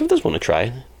you like, give this one a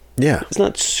try. Yeah. It's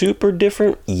not super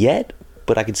different yet,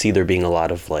 but I could see there being a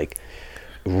lot of like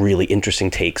really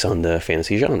interesting takes on the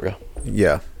fantasy genre.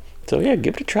 Yeah. So yeah,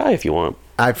 give it a try if you want.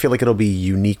 I feel like it'll be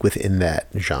unique within that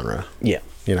genre, Yeah.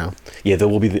 you know? Yeah, there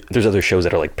will be. There's other shows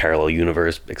that are like parallel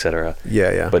universe, etc.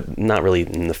 Yeah, yeah. But not really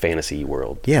in the fantasy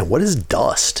world. Yeah, what is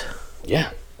dust? Yeah.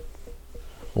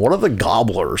 What are the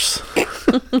gobblers?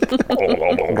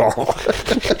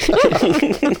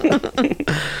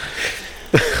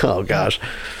 Oh, gosh.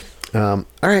 All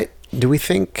right. Do we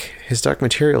think His Dark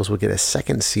Materials will get a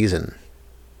second season?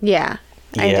 Yeah,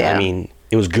 I do. Yeah, I mean,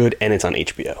 it was good, and it's on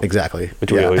HBO. Exactly.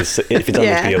 Which we Yeah. always, if it's on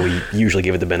Yeah. HBO, we usually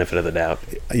give it the benefit of the doubt.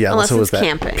 Yeah, Unless unless it was it's that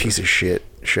camping. piece of shit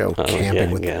show, Oh, Camping,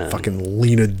 yeah, with yeah. fucking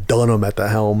Lena Dunham at the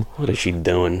helm. What is she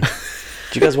doing?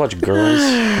 Did you guys watch Girls?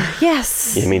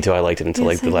 Yes. Yeah, me too. I liked it until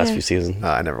Yes, like the I last did. few seasons.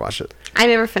 I never watched it. I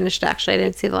never finished it, actually. I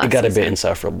didn't see the last It got a bit season.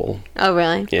 insufferable. Oh,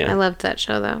 really? Yeah. I loved that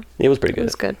show, though. It was pretty good. It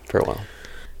was good. For a while.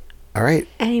 All right.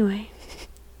 Anyway.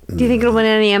 Do you think it'll win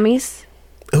any Emmys?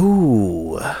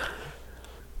 Ooh.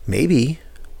 Maybe.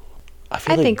 I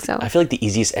I think so. I feel like the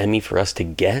easiest Emmy for us to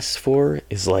guess for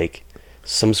is like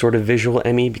some sort of visual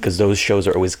Emmy because those shows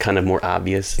are always kind of more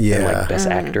obvious than Yeah. like Best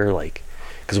Actor. Like,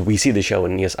 because we see the show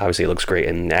and yes, obviously it looks great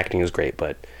and the acting is great,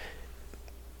 but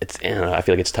it's I don't know, I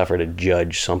feel like it's tougher to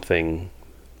judge something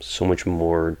so much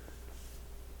more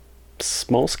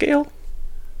small scale.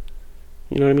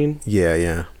 You know what I mean? Yeah,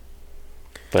 yeah.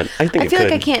 But I think I it feel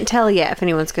could. like I can't tell yet if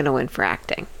anyone's going to win for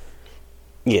acting.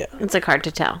 Yeah. It's like hard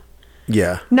to tell.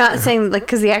 Yeah. Not saying like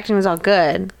because the acting was all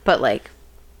good, but like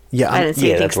Yeah. I didn't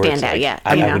see anything that's where it's stand out like, yet.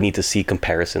 I you know? would need to see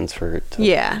comparisons for it. To,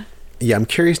 Yeah. Yeah, I'm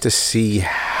curious to see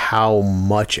how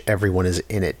much everyone is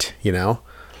in it, you know?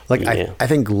 Like, Yeah. I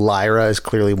think Lyra is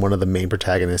clearly one of the main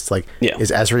protagonists. Like, Yeah.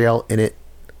 is Azrael in it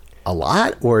a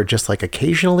lot or just like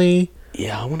occasionally?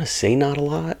 Yeah, I want to say not a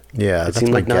lot. Yeah, it that's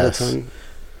seemed my like not guess. a ton.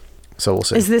 So we'll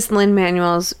see. Is this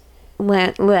Lin-Manuel's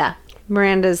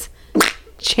Miranda's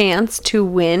chance to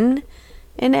win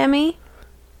an Emmy?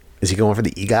 Is he going for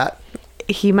the EGOT?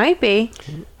 He might be.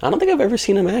 I don't think I've ever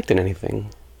seen him act in anything.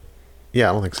 Yeah,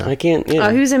 I don't think so. I can't. Yeah.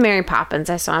 Oh, he was in Mary Poppins.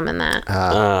 I saw him in that.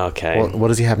 Oh, okay. Well, what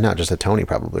does he have now? Just a Tony,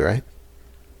 probably, right?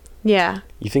 Yeah.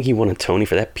 You think he won a Tony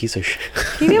for that piece of shit?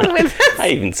 He didn't win. I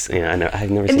even. Yeah, I know. I've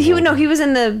never seen. And he him. no, he was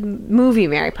in the movie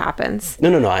Mary Poppins. No.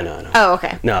 I know. Oh,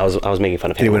 okay. No, I was making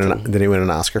fun of Did he win Hamilton. did he win an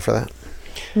Oscar for that?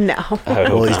 No. I would Well,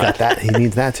 hope he's not. got that. He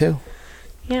needs that too.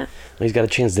 Yeah. He's got a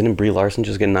chance. Didn't Brie Larson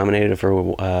just get nominated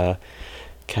for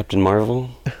Captain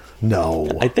Marvel? No.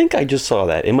 I think I just saw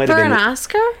that. It might For have an been.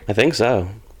 Oscar? I think so.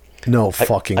 No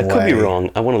fucking I way. could be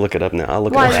wrong. I want to look it up now. I'll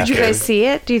look Why it up did you after. guys see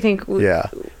it? Do you think? Yeah.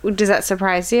 Does that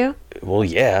surprise you? Well,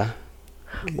 yeah.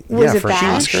 Was Yeah, it for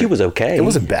bad? She was okay. It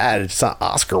wasn't bad. It's not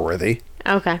Oscar worthy.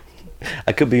 Okay.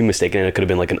 I could be mistaken. It could have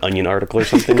been like an Onion article or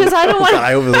something. Because I don't want.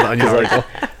 I hope it was an Onion article.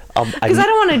 Because I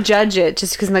don't want to judge it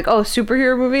just because I'm like, oh,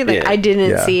 superhero movie. Like Yeah. I didn't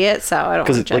Yeah. see it, so I don't want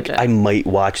to Because judge like it. I might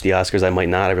watch the Oscars, I might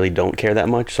not. I really don't care that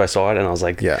much. So I saw it and I was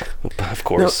like, Yeah. of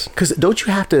course. Because don't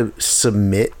you have to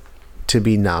submit to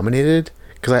be nominated?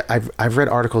 Because I've read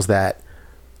articles that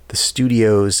the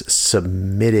studios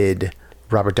submitted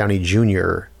Robert Downey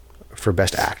Jr. for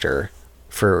Best Actor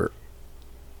for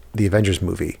the Avengers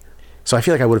movie. So I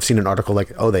feel like I would have seen an article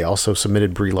like, oh, they also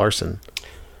submitted Brie Larson.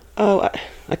 Oh,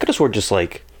 I could have sworn just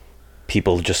like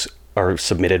people just are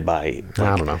submitted by. Like,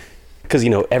 I don't know. Because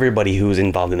everybody who's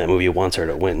involved in that movie wants her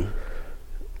to win.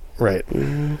 Right.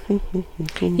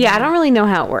 yeah, I don't really know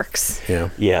how it works. Yeah.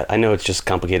 Yeah, I know it's just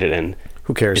complicated and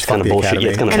Who cares? it's kind of Fuck the bullshit. Yeah,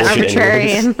 it's kind Academy. of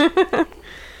And bullshit. arbitrary. anyways.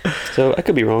 So I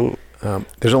could be wrong,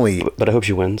 There's only but I hope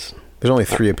she wins.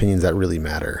 three opinions that really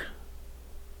matter.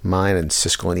 Mine and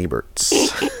Siskel and Ebert's.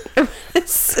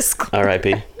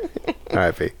 R.I.P.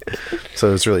 R.I.P.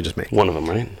 So it's really just me. One of them,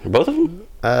 right? Or both of them?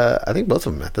 I think both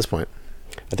of them at this point.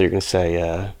 I thought you were going to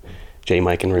say J.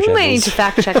 Mike and Rich We might need Evans. to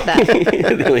fact check that.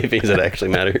 The only things that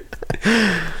actually matter.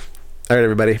 All right,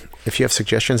 everybody. If you have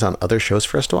suggestions on other shows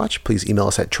for us to watch, please email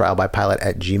us at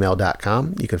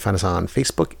trialbypilot@gmail.com. You can find us on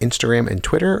Facebook, Instagram, and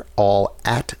Twitter, all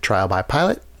at Trial by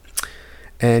Pilot.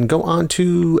 And go on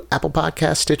to Apple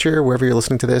Podcasts, Stitcher, wherever you're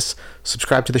listening to this.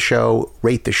 Subscribe to the show,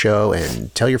 rate the show,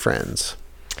 and tell your friends.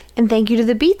 And thank you to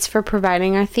the Beats for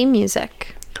providing our theme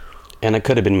music. And I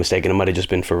could have been mistaken. It might have just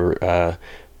been for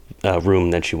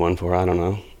Room that she won for. I don't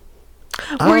know.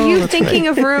 Were you that's thinking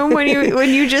of Room when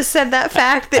you just said that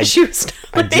fact that she was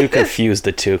I do confuse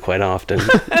the two quite often.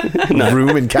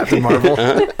 Room and Captain Marvel.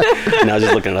 And I was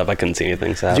just looking it up. I couldn't see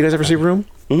anything. So. Did you guys ever see Room?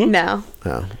 No. Oh.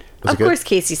 Was Of it good? course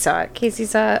Casey saw it. Casey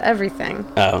saw everything.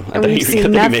 Oh, I And thought we've you seen were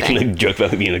nothing. making a joke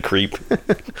about me being a creep.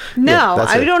 No,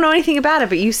 that's I it. don't know anything about it,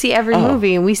 but you see every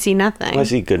movie and we see nothing. I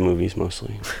see good movies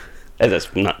mostly.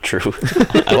 That's not true.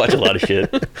 I watch a lot of shit.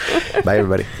 Bye,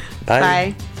 everybody. Bye.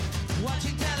 Bye. Watching